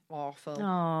money. Awful.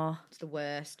 Oh, It's the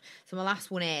worst. So my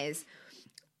last one is,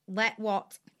 let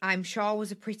what I'm sure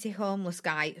was a pretty homeless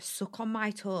guy suck on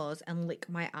my toes and lick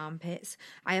my armpits.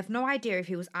 I have no idea if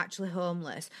he was actually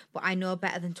homeless, but I know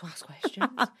better than to ask questions.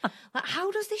 Like, how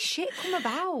does this shit come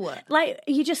about? like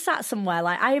you just sat somewhere.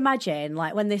 Like I imagine,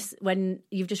 like when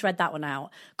you've just read that one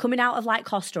out, coming out of like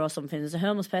Costa or something, there's a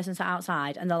homeless person sat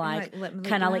outside, and they're like, Let me lick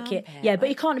 "Can I your lick it?" armpit. Yeah, but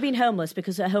you can't have been homeless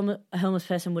because a homeless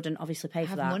person wouldn't obviously pay for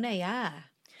Have that. money, yeah.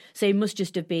 So he must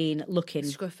just have been looking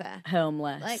Scruffy.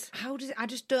 homeless. Like, how does I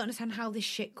just don't understand how this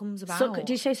shit comes about. Did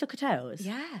you say suck her toes?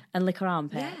 Yeah. And lick her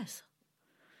armpits? Yes.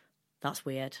 That's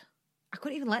weird. I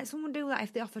couldn't even let someone do that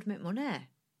if they offered me money.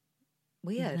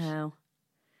 Weird. No.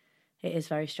 It is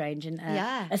very strange, isn't it?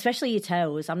 Yeah. Especially your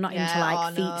toes. I'm not into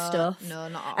like feet stuff. No,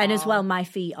 not at And as all. well, my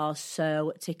feet are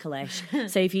so ticklish.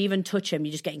 So if you even touch them,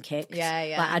 you're just getting kicked. Yeah,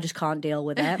 yeah. Like I just can't deal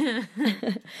with it.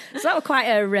 So that was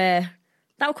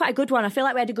quite a good one. I feel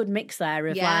like we had a good mix there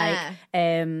of Yeah.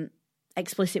 like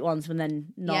explicit ones and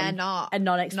then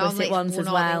non-explicit ones as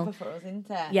well. For us, isn't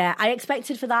it? Yeah, I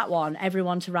expected for that one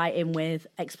everyone to write in with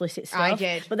explicit stuff. I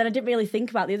did. But then I didn't really think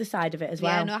about the other side of it as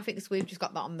well. Yeah, no, I think we've just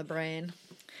got that on the brain.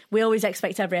 We always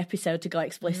expect every episode to go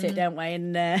explicit, don't we?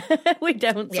 And we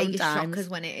don't Yeah, you shock sometimes. us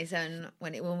when it isn't,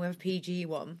 when we have a PG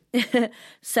one.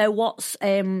 So what's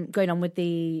going on with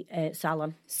the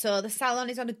salon? So the salon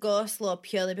is on a go slow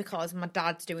purely because my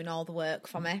dad's doing all the work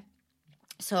for me.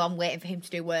 So I'm waiting for him to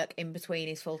do work in between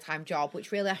his full-time job,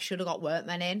 which really I should have got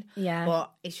workmen in. Yeah.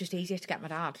 But it's just easier to get my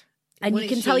dad. And One, you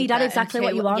can it's tell your dad cheaper, exactly and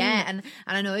what two, you want. Yeah, and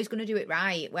I know he's going to do it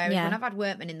right. Whereas Yeah. when I've had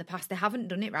workmen in the past, they haven't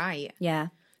done it right. Yeah.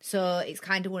 So it's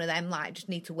kind of one of them, like, I just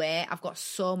need to wait. I've got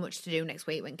so much to do next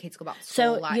week when kids go back to So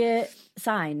school. Like, your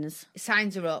signs,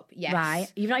 signs are up, yes.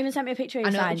 right? You've not even sent me a picture of I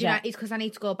your know, signs do you know, yet. it's because I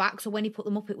need to go back. So when he put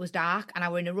them up, it was dark and I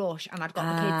were in a rush and I'd got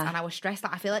the kids and I was stressed.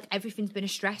 Like, I feel like everything's been a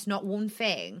stress. Not one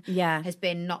thing Yeah. has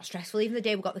been not stressful. Even the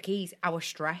day we got the keys, I was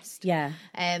stressed. Yeah.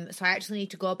 So I actually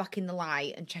need to go back in the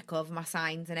light and check over my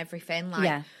signs and everything. Like,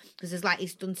 Yeah. because there's like,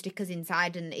 he's done stickers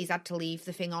inside and he's had to leave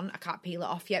the thing on. I can't peel it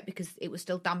off yet because it was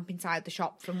still damp inside the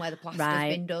shop from where the plaster's Right.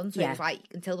 been done. So Yeah. it was like,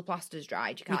 until the plaster's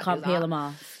dried, you You can't, can't do peel that. them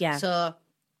off. Yeah. So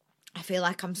I feel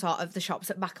like I'm sort of, the shop's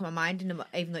at the back of my mind, and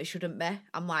even though it shouldn't be,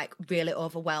 I'm like really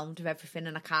overwhelmed with everything,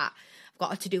 and I can't. I've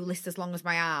got a to-do list as long as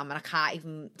my arm, and I can't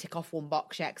even tick off one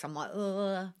box yet because I'm like,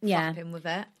 Yeah. flapping with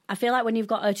it. I feel like when you've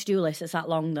got a to-do list that's that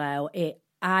long though,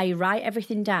 I write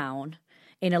everything down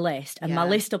in a list, and my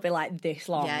list will be like this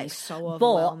long. Yeah, it's so but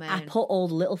overwhelming. I put all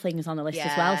the little things on the list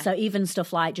as well. So even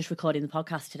stuff like just recording the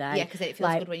podcast today. Yeah, because it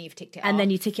feels good when you've ticked it off. And then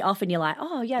you tick it off and you're like,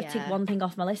 oh, yeah, I've ticked one thing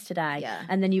off my list today. Yeah.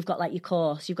 And then you've got like your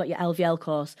course, you've got your LVL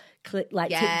course, tick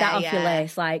that off your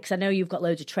list. Like, because I know you've got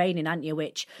loads of training, haven't you?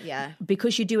 Which,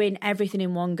 because you're doing everything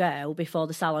in one go before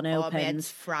the salon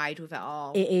opens. Fried with it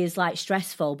all. It is like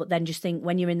stressful, but then just think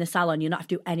when you're in the salon, you're not have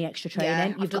to do any extra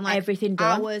training. You've got everything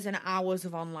done. Hours and hours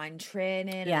of online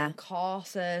training and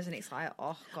courses, and it's like,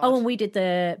 oh, God. Oh, and we did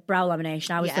the brow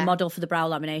lamination. I was the model for the brow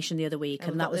lamination the other week,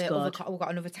 and that was good. We've got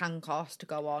another tan course to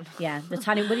go on. Yeah, the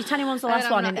tanning one's the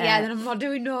last one, isn't it? Yeah, then I'm not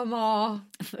doing no more.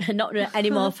 Not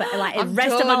anymore for like the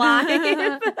rest of my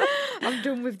life. I'm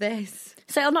done with this.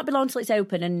 So it'll not be long till it's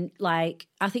open, and like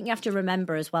I think you have to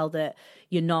remember as well that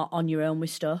you're not on your own with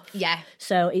stuff. Yeah.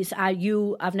 So it's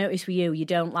I've noticed with you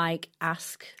don't like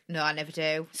ask. No, I never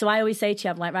do. So I always say to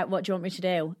you, I'm like, right, what do you want me to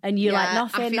do? And you're like,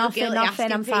 nothing,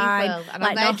 I'm fine. And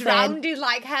like I'm drowned,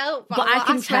 like help. But I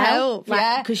can tell,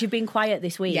 because you've been quiet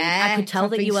this week. I could tell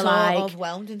that you were like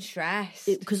overwhelmed and stressed.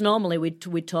 Because normally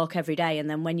we'd talk every day, and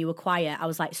then when you were quiet, I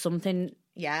was like, something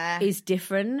is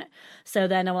different. So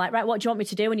then I'm like, right, what do you want me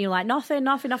to do? And you're like, nothing.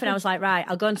 I was like, right,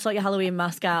 I'll go and sort your Halloween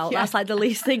mask out. That's like the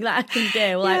least thing that I can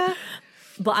do. Like,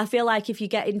 but I feel like if you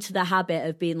get into the habit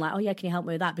of being like, oh yeah, can you help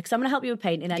me with that? Because I'm going to help you with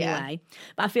painting anyway.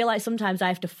 But I feel like sometimes I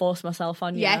have to force myself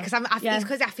on you. Yeah, because it's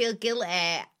because I feel guilty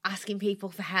asking people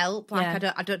for help. Like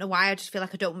I don't know why. I just feel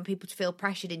like I don't want people to feel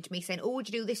pressured into me saying, oh, would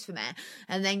you do this for me?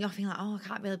 And then you're feeling like, oh, I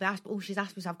can't really be asked. But, oh, she's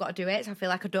asked me, so I've got to do it. So I feel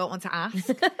like I don't want to ask.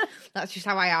 That's just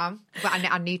how I am. But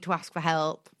I need to ask for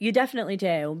help. You definitely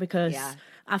do, because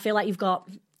I feel like you've got...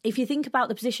 If you think about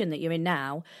the position that you're in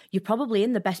now, you're probably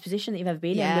in the best position that you've ever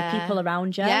been in with people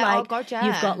around you. Yeah, like,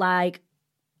 you've got like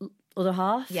other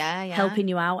half helping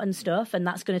you out and stuff, and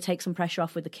that's going to take some pressure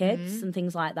off with the kids and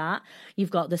things like that.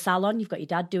 You've got the salon, you've got your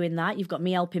dad doing that, you've got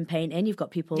me helping painting, you've got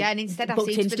people and instead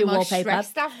booked in to do wallpaper,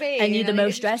 and you're the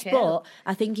most stressed. But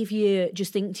I think if you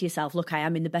just think to yourself, look, I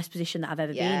am in the best position that I've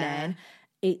ever been in.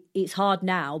 It's hard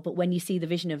now, but when you see the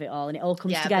vision of it all and it all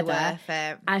comes together,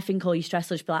 I think all your stress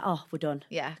will just be like, oh, we're done.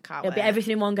 Yeah, can't It'll be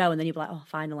everything in one go, and then you'll be like, oh,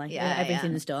 finally,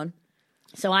 everything's done.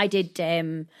 So I did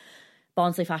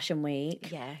Barnsley Fashion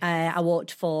Week. I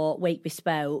walked for Wake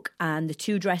Bespoke, and the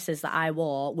two dresses that I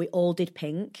wore, we all did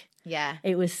pink. Yeah.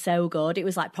 It was so good. It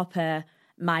was like proper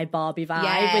my Barbie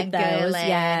vibe with those. Girly.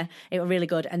 Yeah, it was really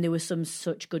good. And there were some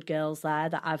such good girls there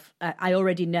that I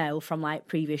already know from like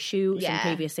previous shoots and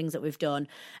previous things that we've done.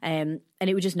 And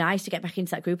it was just nice to get back into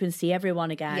that group and see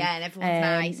everyone again. Yeah, and everyone's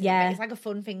nice. Yeah. It's like a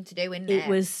fun thing to do, isn't it? It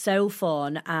was so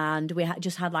fun, and we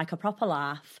just had like a proper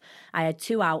laugh. I had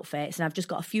 2 outfits, and I've just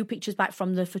got a few pictures back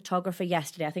from the photographer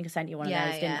yesterday. I think I sent you one of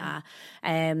those, didn't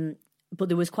I? But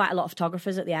there was quite a lot of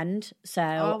photographers at the end.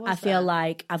 So I feel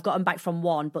like I've gotten back from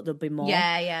one, but there'll be more.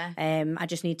 Yeah. I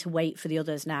just need to wait for the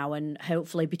others now. And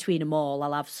hopefully between them all,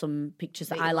 I'll have some pictures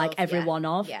that I like every one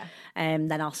of. Yeah.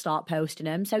 Then I'll start posting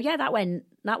them. So yeah, that went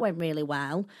really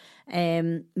well.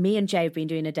 Me and Jay have been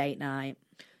doing a date night.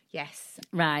 Yes.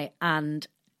 Right. And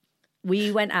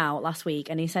we went out last week,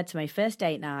 and he said to me, first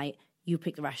date night, you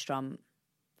pick the restaurant.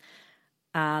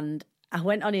 And I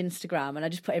went on Instagram and I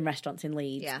just put in restaurants in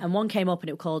Leeds, and one came up and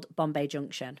it was called Bombay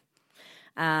Junction,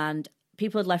 and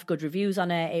people had left good reviews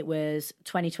on it. It was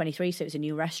 2023, so it was a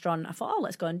new restaurant. I thought, oh,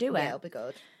 let's go and do it. Yeah, it'll be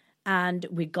good. And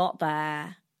we got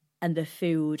there, and the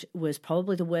food was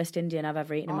probably the worst Indian I've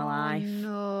ever eaten in my life.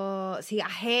 No, see, I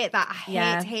hate that.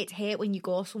 I hate when you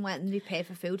go somewhere and they pay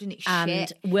for food and it's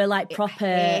shit. And we're like proper.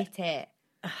 I hate it.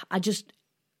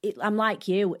 I'm like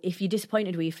you. If you're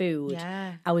disappointed with your food,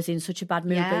 I was in such a bad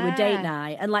mood. But with date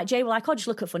night, and like Jay, like, I'll just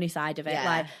look at funny side of it.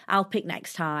 Like, I'll pick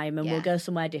next time and we'll go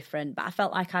somewhere different. But I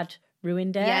felt like I'd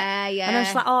ruined it. Yeah. And I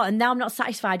was like, oh, and now I'm not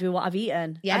satisfied with what I've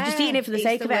eaten. I've just eaten it for the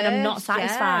sake of it, and I'm not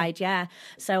satisfied. Yeah.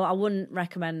 So I wouldn't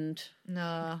recommend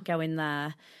going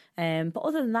there. But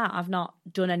other than that, I've not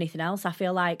done anything else. I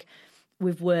feel like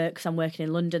with work, 'cause I'm working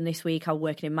in London this week. I was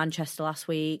working in Manchester last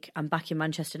week. I'm back in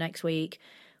Manchester next week.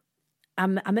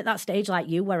 I'm at that stage like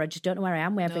you where I just don't know where I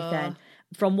am with everything.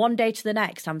 From one day to the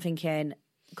next, I'm thinking,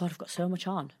 God, I've got so much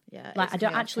on. Yeah, like I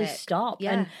don't actually stop.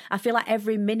 Yeah. And I feel like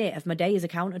every minute of my day is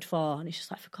accounted for. And it's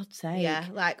just like, for God's sake. Yeah,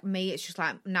 like me, it's just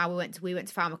like, now we went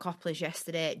to Pharmacopolis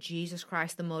yesterday. Jesus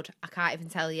Christ, the mud. I can't even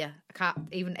tell you. I can't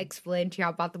even explain to you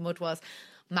how bad the mud was.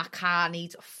 My car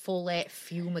needs fully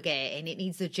fumigating. It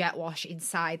needs the jet wash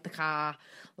inside the car.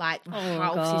 Like, my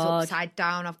house is upside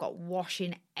down. I've got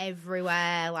washing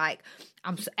everywhere. Like,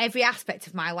 every aspect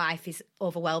of my life is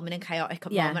overwhelming and chaotic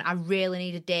at the moment. I really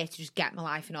need a day to just get my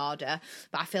life in order.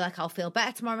 But I feel like I'll feel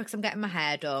better tomorrow because I'm getting my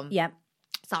hair done. Yeah.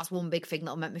 So that's one big thing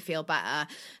that'll make me feel better.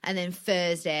 And then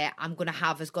Thursday, I'm going to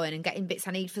have us going and getting bits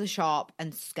I need for the shop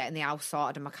and getting the house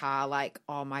sorted in my car. Like,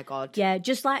 oh my God. Yeah,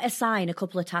 just like assign a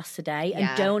couple of tasks a day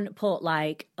and don't put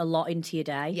like a lot into your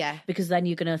day. Yeah. Because then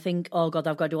you're going to think, oh God,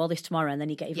 I've got to do all this tomorrow. And then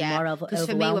you get even more overwhelmed. Because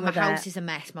for me, when my house is a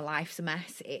mess, my life's a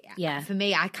mess. For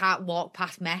me, I can't walk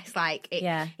past mess. Like,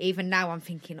 even now I'm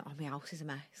thinking, oh, my house is a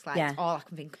mess. Like, it's all I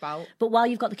can think about. But while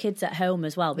you've got the kids at home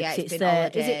as well, because it's been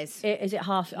holidays. Is it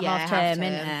half term,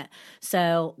 isn't it?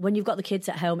 So when you've got the kids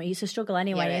at home, it's a struggle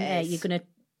anyway, isn't it?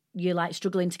 You're like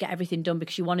struggling to get everything done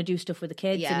because you want to do stuff with the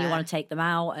kids and you want to take them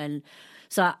out. And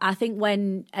so I think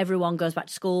when everyone goes back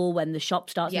to school, when the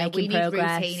shop starts making progress. We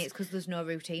need routine. It's because there's no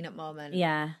routine at the moment.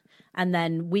 Yeah. And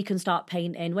then we can start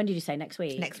painting. When did you say? Next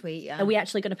week? Next week, yeah. Are we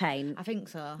actually going to paint? I think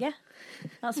so. Yeah.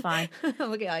 That's fine.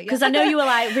 Because I know you were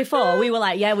like, before, we were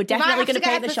like, yeah, we're definitely going to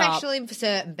paint the shop. Professional in for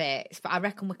certain bits, but I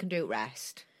reckon we can do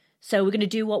rest. So we're going to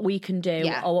do what we can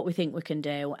do or what we think we can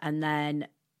do, and then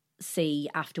see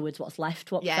afterwards what's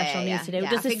left, what professional needs to do.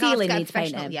 Does the ceiling need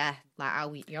painting? Yeah,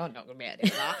 like you're not going to be able to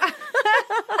do that.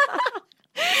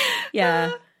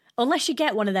 Yeah. Unless you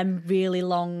get one of them really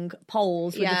long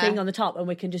poles with the thing on the top and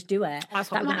we can just do it.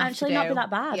 That might actually not be that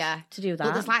bad to do that.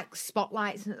 But there's like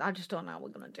spotlights and I just don't know how we're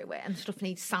going to do it. And stuff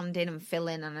needs sanding and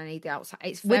filling and I need the outside.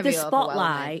 It's very with the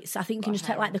spotlights, I think you can just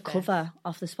take like the cover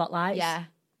off the spotlights. Yeah.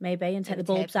 Maybe, and take the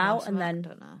bulbs out and then... I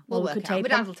don't know. We'll work it out. My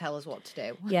dad will tell us what to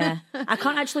do. Yeah. I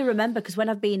can't actually remember because when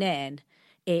I've been in...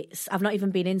 I've not even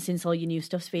been in since all your new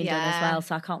stuff's been done as well,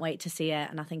 so I can't wait to see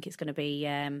it, and I think it's going to be...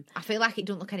 I feel like it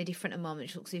doesn't look any different at the moment.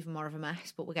 It looks even more of a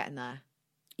mess, but we're getting there.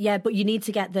 Yeah, but you need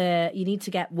to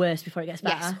get worse before it gets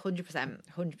better. Yes,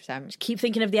 100%. Just keep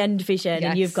thinking of the end vision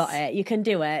and you've got it. You can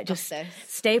do it. Just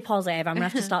stay positive. I'm going to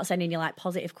have to start sending you like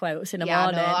positive quotes in the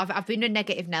morning. Yeah, I've been a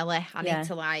negative Nelly. I need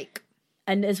to like...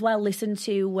 And as well, listen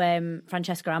to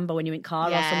Francesca Amber when you're in car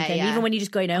or something. Yeah. Even when you're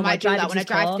just going home. I do that when I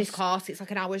drive this course. It's like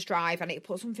an hour's drive. I need to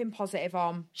put something positive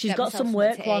on. She's got some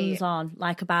work ones on,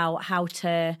 like about how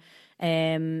to...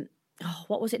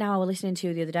 what was it now I was listening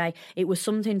to the other day? It was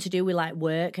something to do with like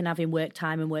work and having work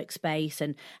time and workspace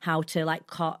and how to like...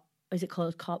 is it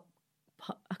called...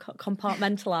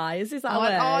 compartmentalize, is that a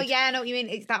word? Oh yeah, I know what you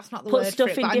mean. That's not the word. Put stuff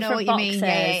for it, in but different I know what boxes. You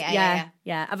mean.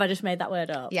 Yeah. Have I just made that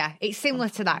word up? Yeah, it's similar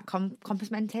to that.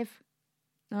 Compartmentive.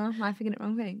 No, am I thinking it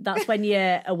wrong thing? That's when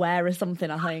you're aware of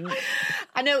something, I think.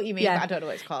 I know what you mean, but I don't know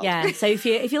what it's called. Yeah. So if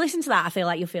you listen to that, I feel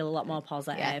like you'll feel a lot more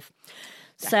positive.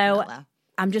 So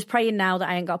I'm just praying now that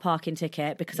I ain't got a parking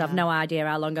ticket because I've no idea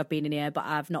how long I've been in here, but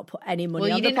I've not put any money on the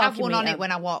parking meter. Well, you didn't have one on it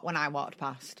when I walked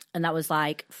past. And that was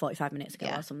like 45 minutes ago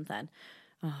or something.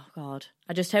 Oh, God.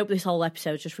 I just hope this whole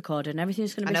episode's just recorded and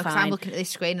everything's going to be fine. I know, because I'm looking at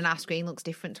this screen and our screen looks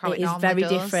different to how it normally does. It is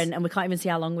very different and we can't even see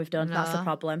how long we've done. No. That's the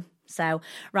problem. So,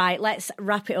 right, let's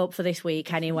wrap it up for this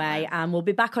week anyway. And we'll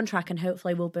be back on track and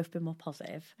hopefully we'll both be more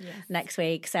positive next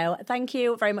week. So, thank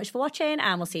you very much for watching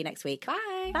and we'll see you next week.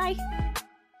 Bye. Bye.